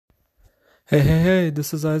Hey,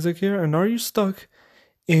 this is Isaac here, and are you stuck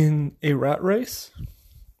in a rat race?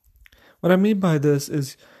 What I mean by this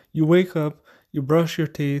is you wake up, you brush your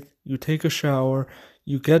teeth, you take a shower,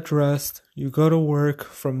 you get dressed, you go to work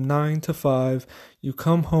from 9 to 5, you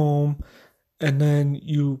come home, and then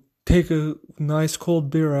you take a nice cold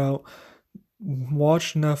beer out,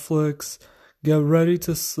 watch Netflix, get ready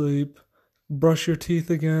to sleep, brush your teeth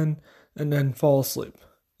again, and then fall asleep.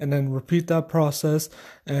 And then repeat that process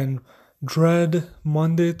and dread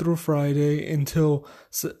Monday through Friday until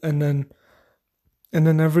and then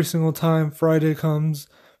every single time Friday comes,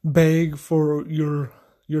 beg for your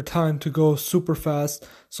time to go super fast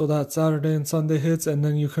so that Saturday and Sunday hits and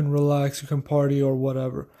then you can relax, you can party or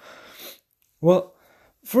whatever. Well,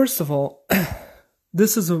 first of all,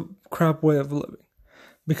 this is a crap way of living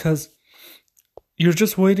because you're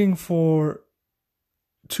just waiting for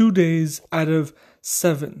 2 days out of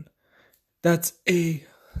 7. That's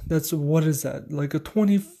what is that? Like a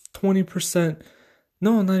 20%,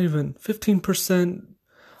 no, not even 15%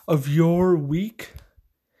 of your week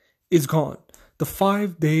is gone. The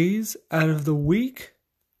 5 days out of the week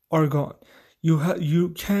are gone.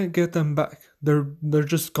 You can't get them back. They're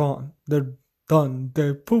just gone. They're done.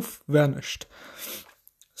 They poof vanished.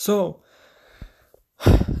 So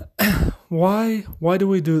why do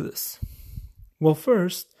we do this? Well,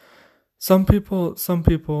 first, some people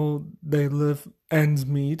they live ends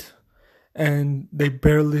meet and they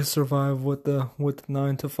barely survive with the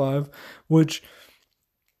 9 to 5, which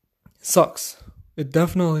sucks. It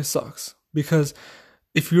definitely sucks because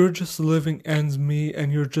if you're just living ends meet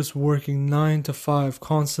and you're just working 9 to 5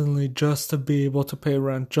 constantly just to be able to pay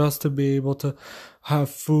rent, just to be able to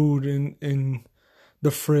have food in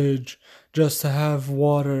the fridge, just to have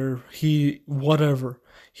water, heat, whatever,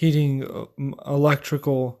 heating,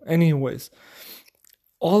 electrical, anyways,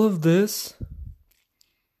 all of this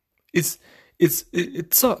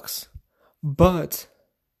it sucks, but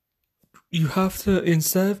you have to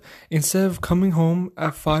instead of coming home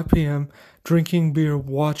at 5 p.m., drinking beer,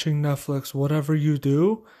 watching Netflix, whatever you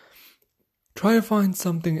do, try to find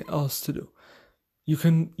something else to do. You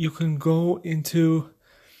can go into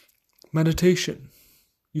meditation.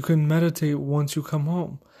 You can meditate once you come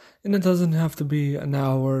home, and it doesn't have to be an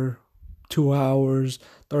hour, 2 hours,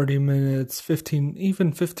 30 minutes, 15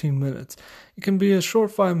 minutes. It can be a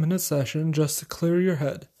short 5-minute session just to clear your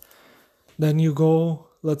head. Then you go,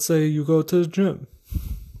 let's say you go to the gym.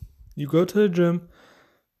 You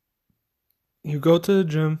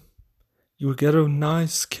get a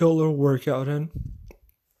nice killer workout in,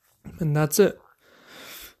 and that's it.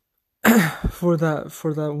 for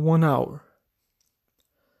that 1 hour.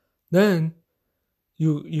 Then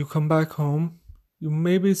you come back home, you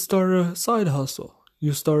maybe start a side hustle.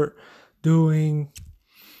 You start creating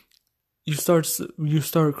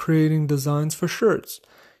designs for shirts.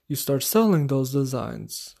 You start selling those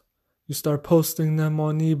designs. You start posting them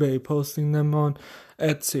on eBay, posting them on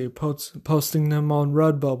Etsy, posting them on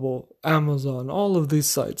Redbubble, Amazon, all of these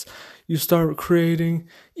sites. You start creating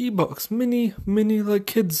ebooks, mini like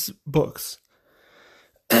kids books.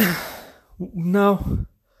 Now,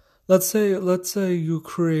 let's say you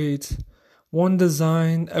create one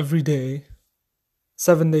design every day,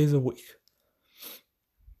 7 days a week.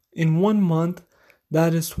 In 1 month,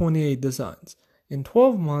 that is 28 designs. In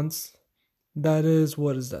 12 months, that is,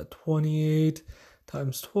 what is that? 28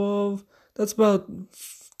 times 12, that's about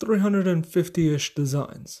 350-ish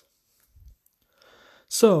designs.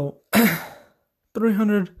 So,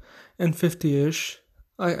 350-ish,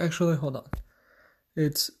 hold on.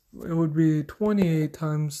 It would be 28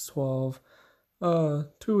 times 12,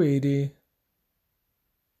 280,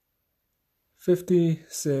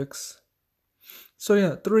 56. So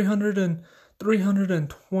yeah,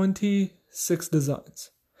 326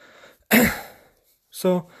 designs.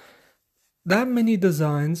 So that many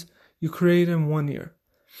designs you create in 1 year.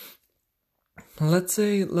 Let's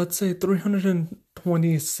say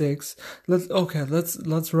 326.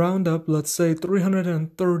 Let's round up. Let's say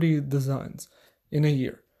 330 designs in a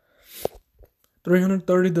year.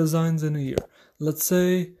 330 designs in a year. Let's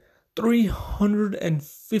say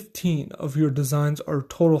 315 of your designs are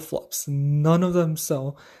total flops. None of them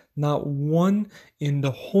sell. Not one in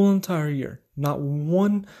the whole entire year. Not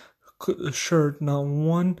one shirt. Not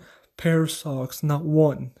one pair of socks. Not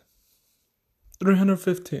one.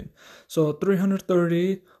 315. So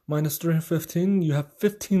 330 minus 315, you have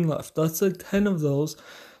 15 left. Let's say 10 of those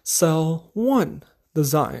sell one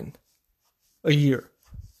design a year.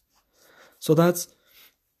 So that's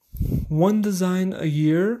one design a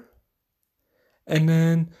year. And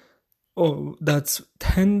then Oh, that's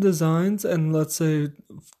 10 designs, and let's say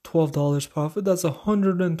 $12 profit. That's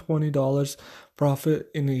 $120 profit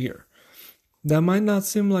in a year. That might not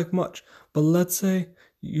seem like much, but let's say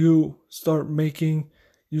you start making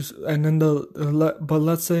and then but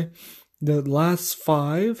let's say the last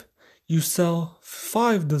five, you sell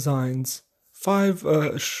five designs, five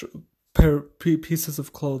pieces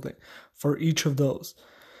of clothing for each of those.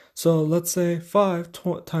 So let's say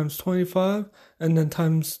times 25 and then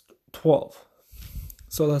times 12.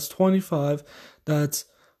 So that's 25. That's,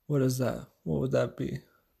 what is that? What would that be?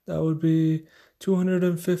 That would be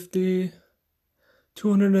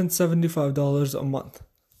 $275 a month.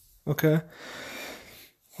 Okay?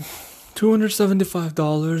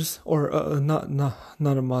 $275, or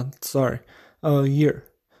not a month, sorry, a year.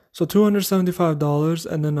 So $275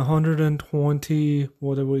 and then 120,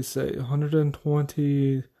 what did we say?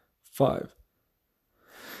 125.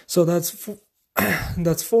 So that's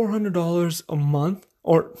 $400 a month,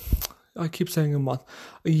 or I keep saying a month,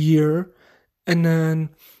 a year, and then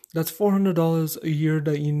that's $400 a year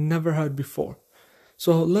that you never had before.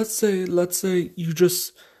 So let's say you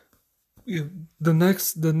just the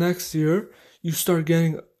next year you start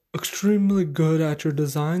getting extremely good at your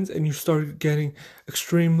designs, and you start getting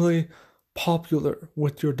extremely popular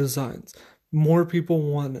with your designs. More people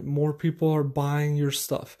want it. More people are buying your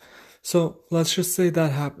stuff. So let's just say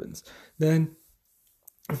that happens. Then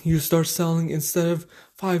you start selling, instead of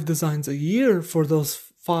 5 designs a year for those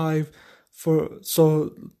 5,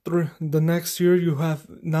 the next year you have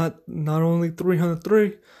not only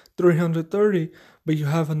 330, but you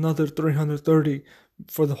have another 330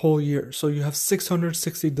 for the whole year. So you have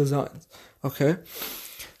 660 designs. Okay?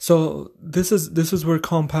 So this is where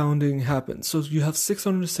compounding happens. So you have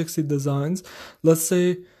 660 designs. Let's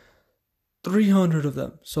say 300 of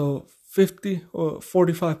them. So 50 or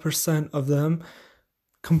 45% of them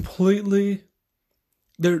completely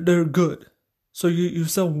they're good. So you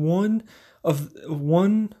sell one of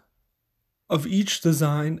each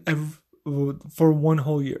design for one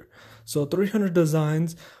whole year. So 300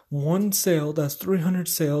 designs, one sale, that's 300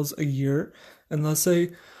 sales a year, and let's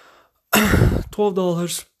say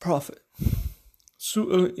 $12 profit.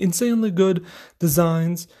 So insanely good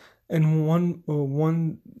designs, and one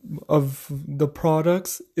of the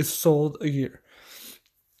products is sold a year.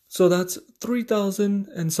 So that's $3,000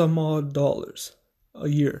 and some odd dollars a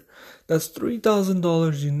year. That's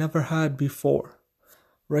 $3,000 you never had before,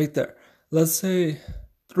 right there. Let's say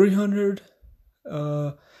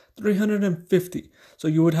 350. So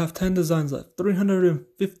you would have 10 designs left.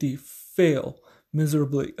 350 fail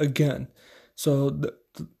miserably again. So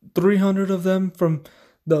 300 of them from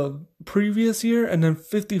the previous year, and then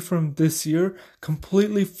 50 from this year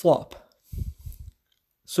completely flop.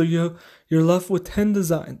 So you're left with 10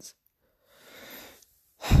 designs.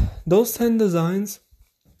 Those 10 designs,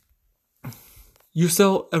 you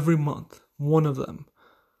sell every month, one of them.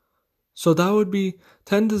 So that would be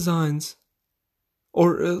 10 designs,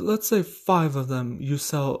 or let's say 5 of them. You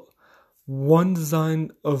sell one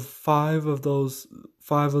design of 5 of those,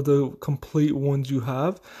 5 of the complete ones you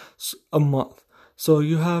have a month. So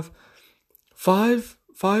you have 5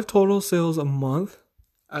 total sales a month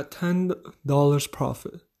at $10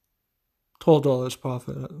 profit. $12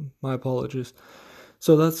 profit, my apologies.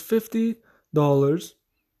 So that's $50,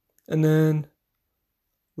 and then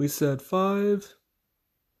we said 5.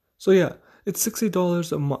 So yeah, it's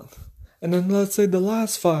 $60 a month. And then let's say the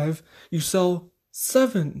last 5, you sell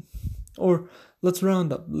 7, or let's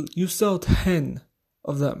round up, you sell 10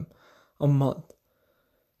 of them a month.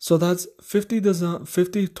 So that's 50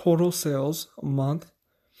 total sales a month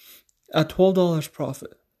at $12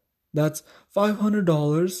 profit. That's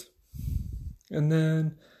 $500. And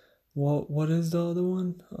then what is the other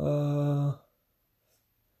one?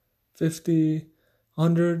 50,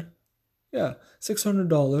 100, yeah,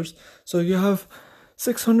 $600. So you have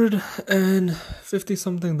 $650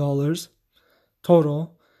 something dollars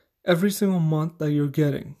total every single month that you're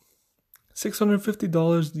getting.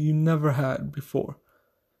 $650 you never had before.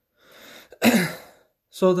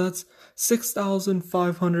 So that's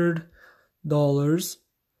 $6,500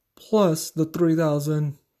 plus the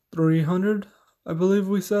 $3,300, I believe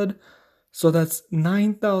we said. So that's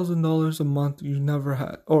 $9,000 a month you never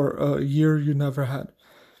had, or a year you never had.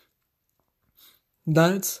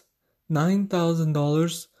 That's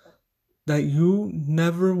 $9,000 that you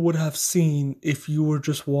never would have seen if you were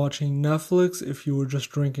just watching Netflix, if you were just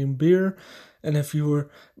drinking beer, and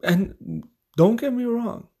and don't get me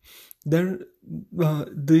wrong,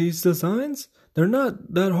 these designs, they're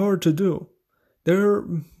not that hard to do.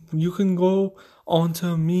 You can go onto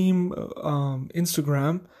a meme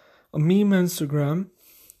Instagram,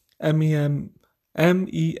 MEME, meme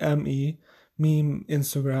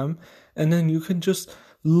Instagram, and then you can just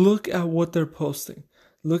look at what they're posting.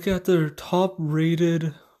 Look at their top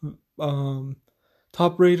rated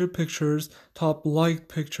pictures, top liked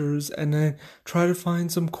pictures, and then try to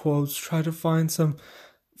find some quotes, try to find some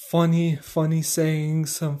funny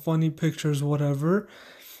sayings, some funny pictures, whatever,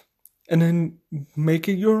 and then make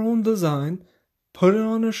it your own design, put it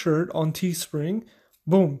on a shirt on Teespring,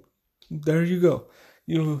 boom, there you go.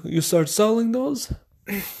 You start selling those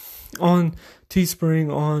on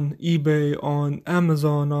Teespring, on eBay, on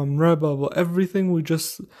Amazon, on Redbubble, everything we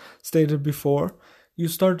just stated before. You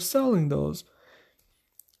start selling those,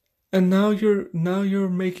 and now you're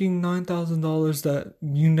making $9,000 that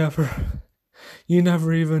you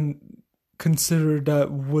never even considered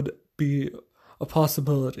that would be a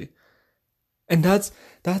possibility. And that's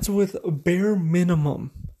with a bare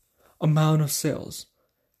minimum amount of sales.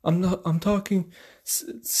 I'm talking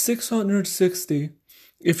 660.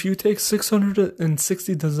 If you take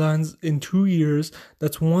 660 designs in 2 years,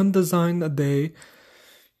 that's one design a day.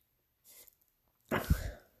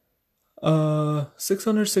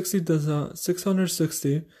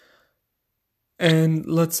 660, and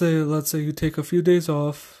let's say you take a few days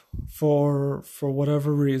off for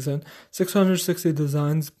whatever reason. 660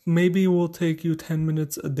 designs maybe will take you 10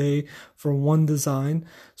 minutes a day for one design.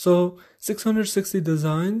 So 660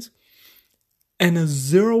 designs and a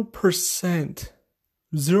 0%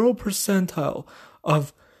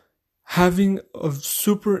 of having a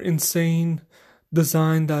super insane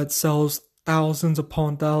design that sells thousands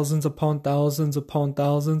upon thousands upon thousands upon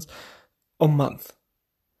thousands a month.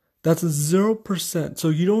 That's 0%. So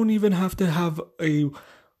you don't even have to have a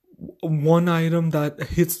one item that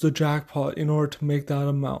hits the jackpot in order to make that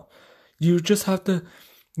amount. You just have to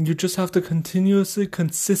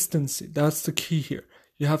consistency. That's the key here.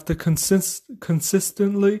 You have to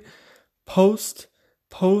consistently post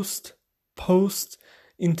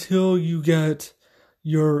until you get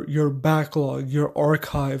your backlog, your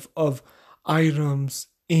archive of items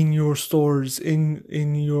in your stores,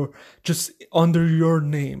 in your, just under your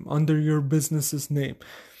name, under your business's name.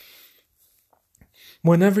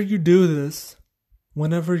 Whenever you do this,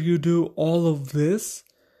 whenever you do all of this,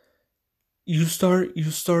 you start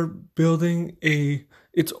building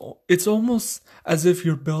it's almost as if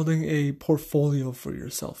you're building a portfolio for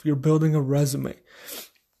yourself. You're building a resume.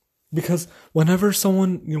 Because whenever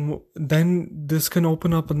someone, then this can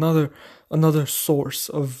open up another source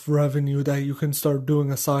of revenue that you can start doing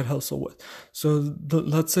a side hustle with. So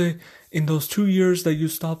let's say in those 2 years that you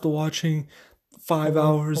stopped watching 5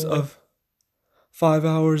 hours of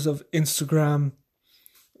Instagram,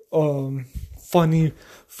 funny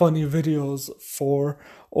videos for,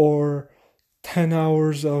 or 10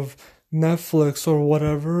 hours of Netflix or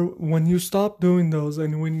whatever, when you stop doing those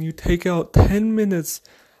and when you take out 10 minutes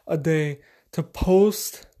a day to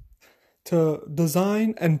post, to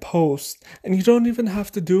design and post, and you don't even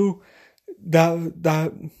have to do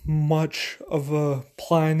that much of a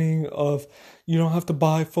planning of, you don't have to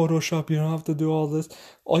buy Photoshop, you don't have to do all this.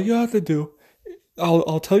 All you have to do,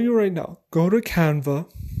 I'll tell you right now, go to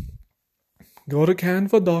Canva, go to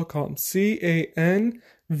canva.com,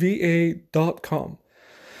 canva.com.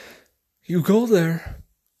 You go there,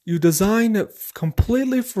 you design it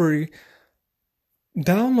completely free,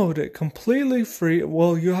 download it completely free.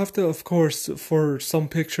 Well, you have to, of course, for some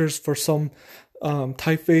pictures, for some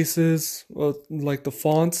typefaces, like the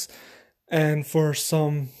fonts, and for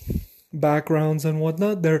some backgrounds and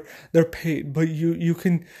whatnot, they're paid. But you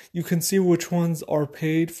can see which ones are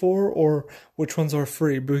paid for or which ones are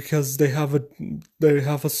free, because they have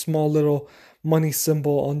a small little money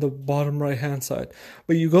symbol on the bottom right hand side.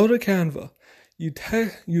 But you go to Canva, you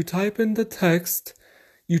type in the text,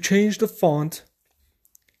 you change the font.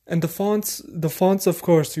 And the fonts, of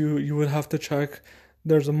course, you would have to check.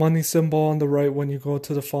 There's a money symbol on the right when you go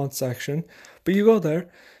to the font section. But you go there,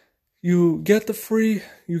 you get the free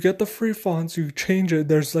fonts, you change it.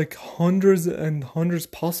 There's like hundreds and hundreds,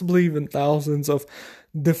 possibly even thousands of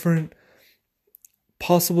different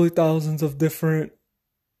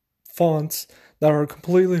fonts that are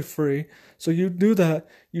completely free. So you do that,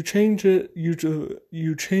 you change it,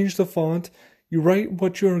 you change the font, you write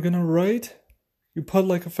what you're gonna write. You put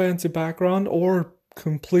like a fancy background or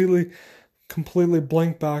completely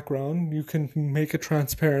blank background. You can make it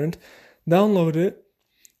transparent. Download it.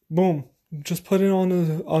 Boom. Just put it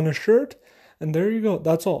on a shirt, and there you go.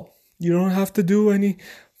 That's all. You don't have to do any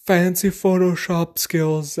fancy Photoshop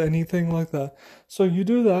skills, anything like that. So you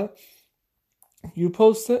do that. You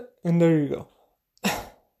post it, and there you go.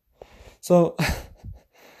 So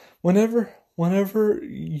whenever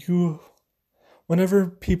whenever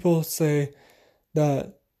people say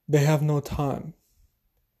that they have no time,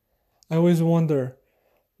 I always wonder,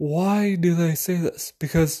 why do they say this?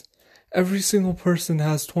 Because every single person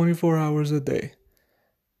has 24 hours a day.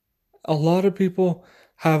 A lot of people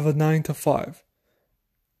have a 9 to 5.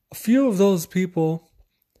 A few of those people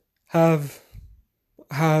have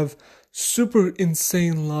super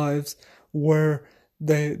insane lives where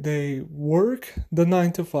they work the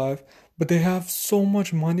 9 to 5, but they have so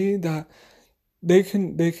much money that they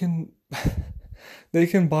can they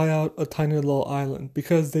can buy out a tiny little island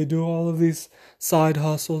because they do all of these side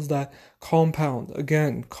hustles that compound.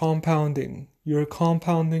 Again, compounding. You're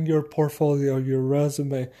compounding your portfolio, your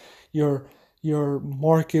resume, your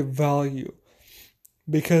market value,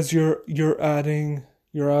 because you're adding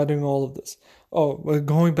all of this. Oh,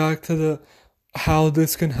 going back to the how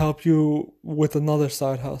this can help you with another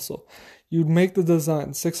side hustle. You'd make the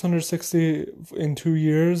design 660 in 2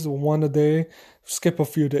 years, one a day, skip a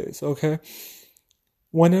few days, okay?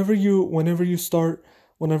 Whenever you start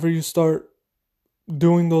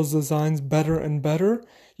doing those designs better and better,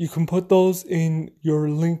 you can put those in your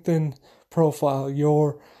LinkedIn profile,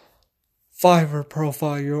 your Fiverr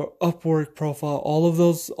profile, your Upwork profile, all of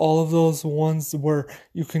those ones where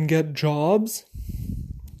you can get jobs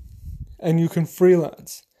and you can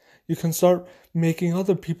freelance. You can start making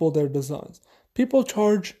other people their designs. People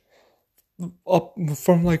charge up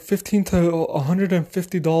from like $15 to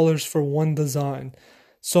 $150 for one design.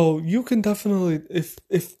 So you can definitely,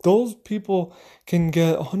 if those people can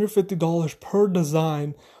get $150 per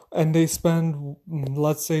design and they spend,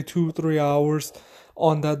 let's say, 2-3 hours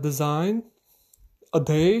on that design a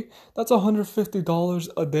day, that's $150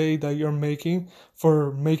 a day that you're making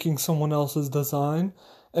for making someone else's design,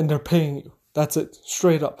 and they're paying you. That's it,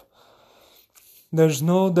 straight up. There's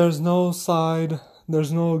no side,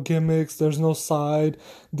 there's no gimmicks, there's no side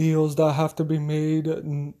deals that have to be made,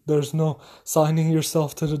 and there's no signing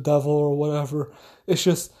yourself to the devil or whatever. It's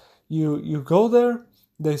just you go there,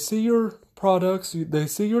 they see your products, they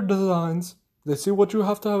see your designs, they see what you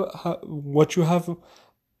have what you have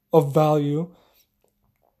of value.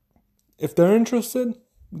 If they're interested,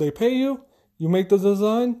 they pay you, you make the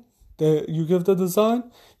design, you give the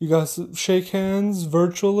design, you guys shake hands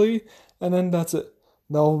virtually, and then that's it.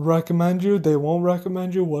 They'll recommend you, they won't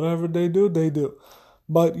recommend you, whatever they do, they do.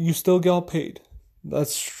 But you still get paid.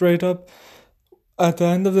 That's straight up. At the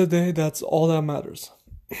end of the day, that's all that matters.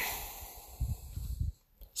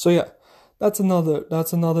 So yeah, that's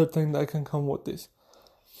another thing that can come with this.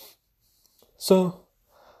 So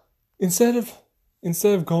instead of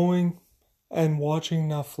going and watching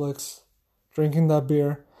Netflix, drinking that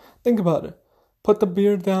beer, think about it. Put the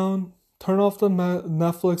beer down, turn off the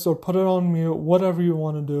Netflix or put it on mute, whatever you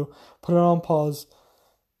want to do. Put it on pause.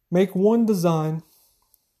 Make one design,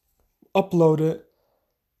 upload it,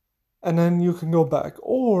 and then you can go back.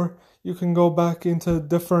 Or you can go back into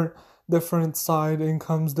different side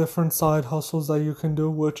incomes, different side hustles that you can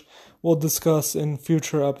do, which we'll discuss in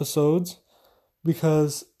future episodes,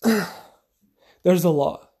 because there's a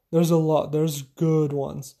lot. There's good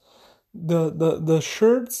ones. The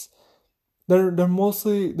shirts, they're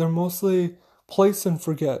mostly place and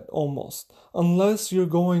forget almost. Unless you're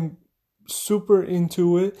going super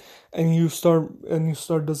into it and you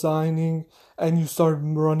start designing and you start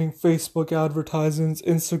running Facebook advertisements,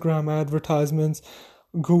 Instagram advertisements,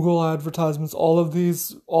 Google advertisements, all of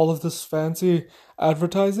this fancy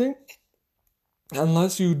advertising.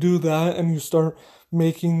 Unless you do that and you start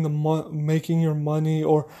making your money,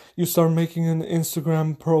 or you start making an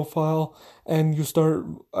Instagram profile and you start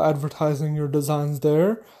advertising your designs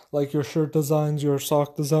there, like your shirt designs, your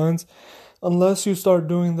sock designs. Unless you start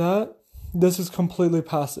doing that, this is completely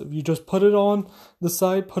passive. You just put it on the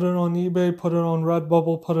site, put it on eBay, put it on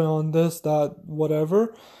Redbubble, put it on this, that,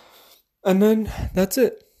 whatever. And then that's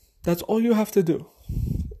it. That's all you have to do.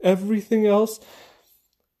 Everything else,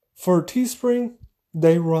 for Teespring,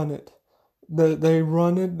 they run it. They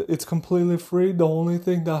run it. It's completely free. The only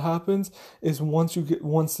thing that happens is once you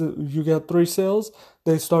get 3 sales,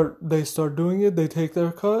 they start doing it. They take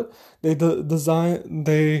their cut. They design.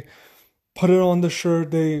 They put it on the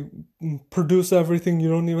shirt. They produce everything. You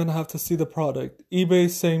don't even have to see the product. eBay,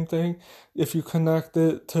 same thing. If you connect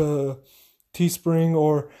it to Teespring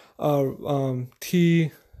or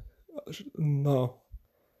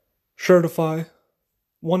Shirtify,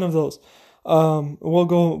 one of those. We'll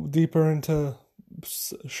go deeper into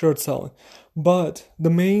shirt selling, but the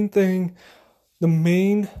main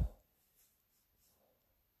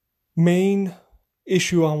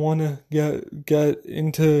issue I want to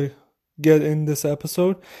get in this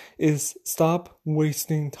episode is stop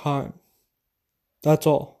wasting time. That's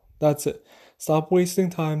all. That's it. Stop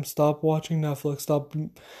wasting time. Stop watching Netflix. Stop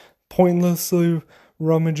pointlessly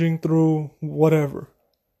rummaging through whatever.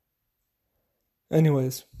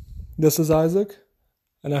 Anyways, this is Isaac,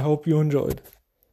 and I hope you enjoyed.